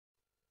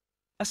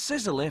A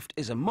scissor lift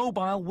is a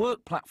mobile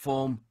work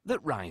platform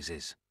that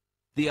rises.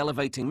 The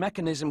elevating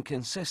mechanism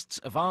consists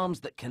of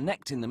arms that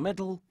connect in the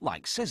middle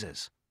like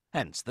scissors,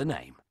 hence the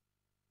name.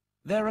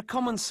 They're a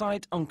common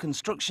sight on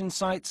construction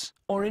sites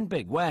or in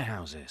big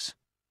warehouses.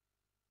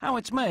 How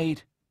it's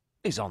made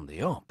is on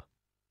the up.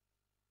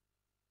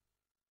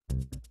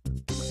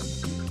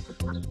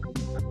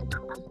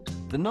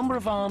 The number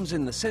of arms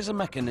in the scissor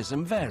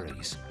mechanism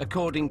varies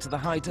according to the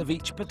height of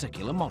each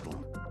particular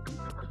model.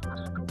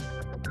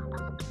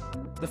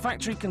 The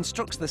factory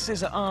constructs the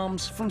scissor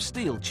arms from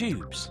steel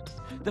tubes.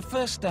 The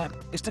first step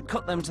is to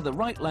cut them to the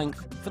right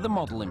length for the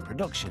model in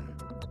production.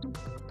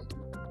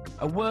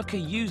 A worker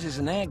uses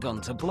an air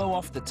gun to blow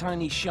off the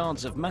tiny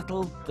shards of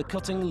metal the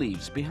cutting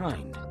leaves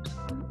behind.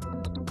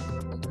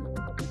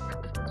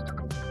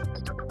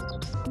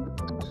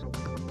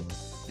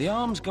 The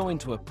arms go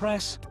into a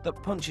press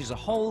that punches a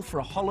hole for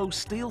a hollow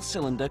steel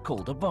cylinder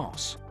called a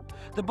boss.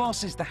 The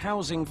boss is the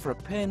housing for a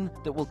pin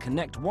that will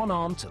connect one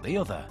arm to the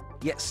other,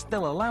 yet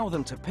still allow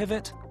them to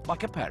pivot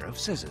like a pair of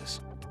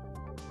scissors.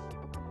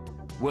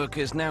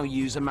 Workers now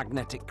use a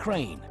magnetic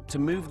crane to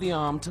move the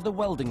arm to the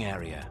welding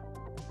area.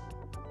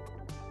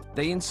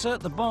 They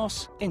insert the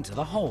boss into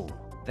the hole,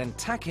 then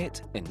tack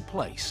it in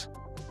place.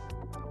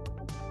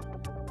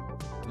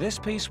 This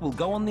piece will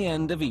go on the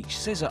end of each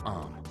scissor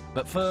arm,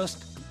 but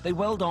first they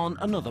weld on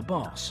another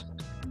boss.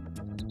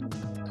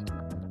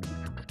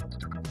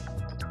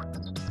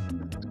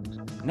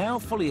 Now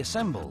fully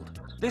assembled,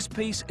 this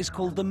piece is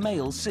called the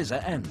male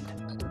scissor end.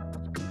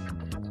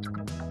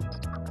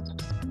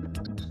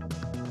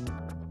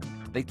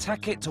 They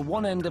tack it to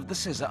one end of the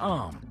scissor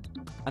arm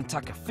and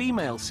tack a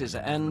female scissor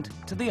end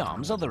to the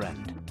arm's other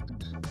end.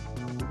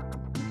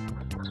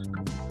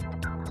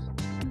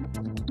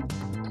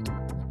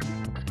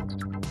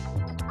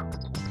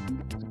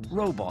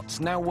 Robots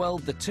now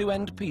weld the two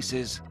end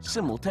pieces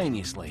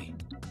simultaneously.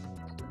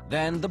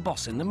 Then the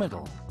boss in the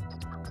middle.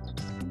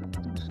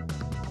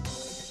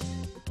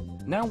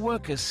 Now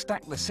workers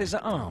stack the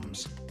scissor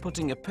arms,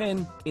 putting a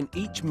pin in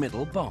each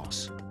middle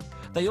boss.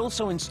 They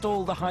also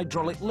install the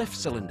hydraulic lift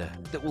cylinder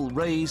that will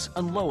raise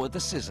and lower the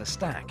scissor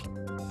stack.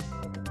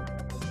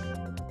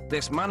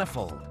 This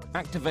manifold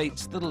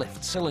activates the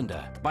lift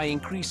cylinder by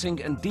increasing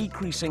and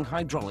decreasing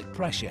hydraulic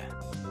pressure.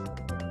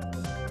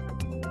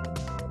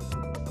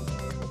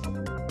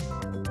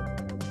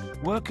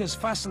 Workers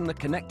fasten the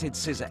connected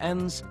scissor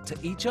ends to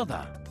each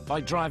other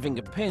by driving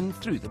a pin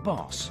through the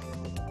boss.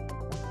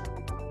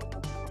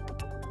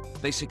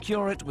 They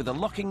secure it with a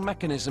locking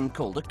mechanism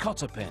called a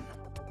cotter pin.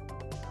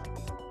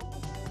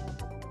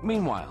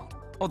 Meanwhile,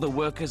 other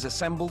workers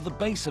assemble the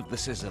base of the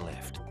scissor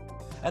lift.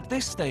 At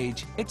this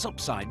stage, it's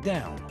upside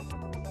down.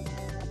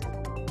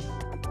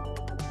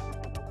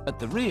 At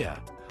the rear,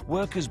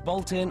 workers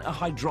bolt in a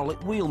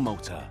hydraulic wheel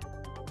motor.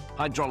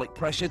 Hydraulic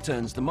pressure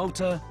turns the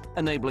motor,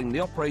 enabling the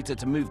operator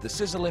to move the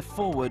scissor lift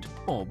forward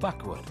or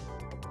backward.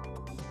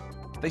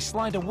 They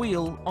slide a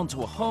wheel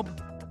onto a hub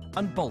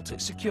and bolt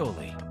it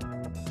securely.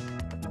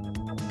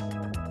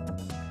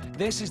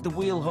 This is the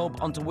wheel hub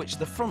onto which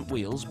the front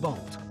wheels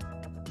bolt.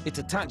 It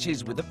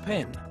attaches with a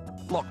pin,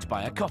 locked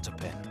by a cotter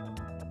pin.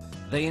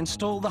 They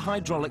install the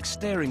hydraulic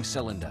steering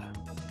cylinder.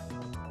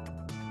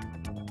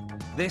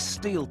 This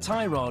steel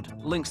tie rod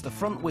links the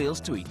front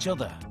wheels to each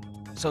other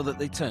so that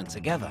they turn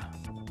together.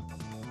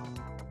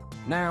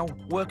 Now,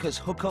 workers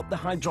hook up the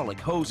hydraulic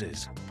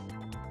hoses.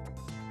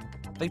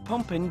 They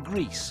pump in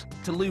grease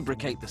to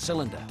lubricate the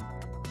cylinder.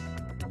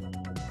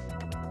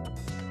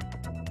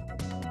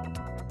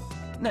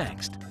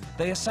 Next,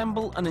 they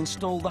assemble and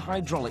install the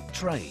hydraulic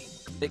tray.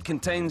 It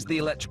contains the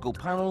electrical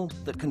panel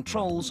that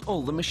controls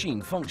all the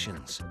machine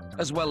functions,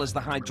 as well as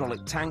the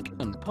hydraulic tank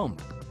and pump.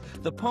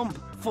 The pump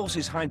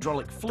forces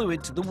hydraulic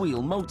fluid to the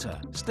wheel motor,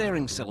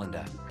 steering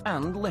cylinder,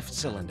 and lift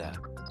cylinder.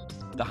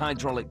 The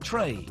hydraulic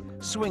tray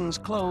swings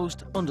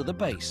closed under the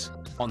base.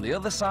 On the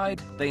other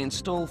side, they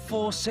install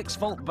 4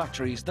 6-volt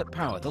batteries that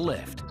power the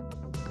lift.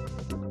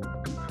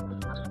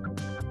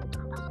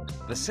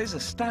 The scissor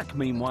stack,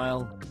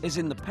 meanwhile, is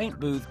in the paint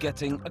booth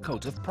getting a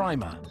coat of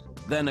primer,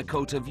 then a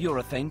coat of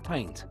urethane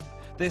paint.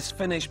 This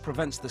finish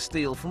prevents the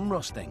steel from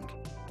rusting.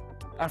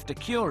 After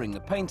curing the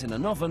paint in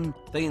an oven,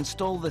 they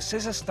install the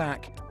scissor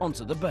stack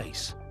onto the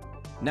base.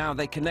 Now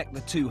they connect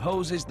the 2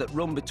 hoses that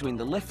run between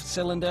the lift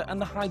cylinder and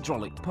the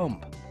hydraulic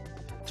pump.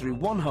 Through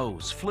one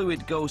hose,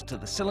 fluid goes to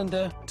the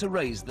cylinder to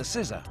raise the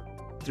scissor.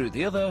 Through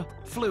the other,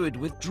 fluid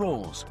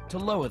withdraws to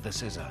lower the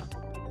scissor.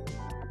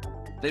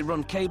 They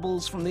run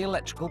cables from the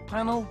electrical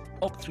panel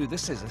up through the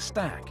scissor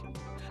stack.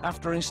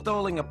 After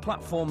installing a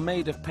platform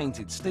made of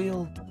painted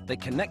steel, they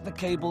connect the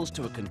cables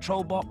to a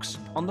control box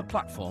on the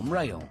platform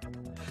rail.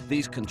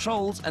 These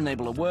controls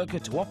enable a worker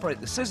to operate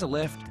the scissor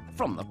lift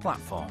from the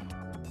platform.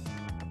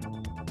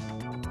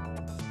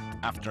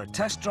 After a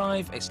test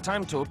drive, it's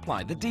time to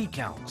apply the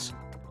decals,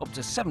 up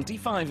to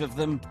 75 of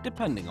them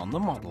depending on the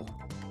model.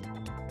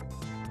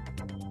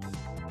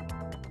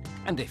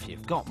 And if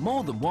you've got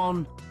more than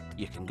one,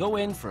 you can go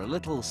in for a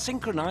little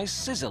synchronized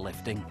scissor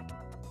lifting.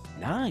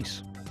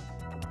 Nice.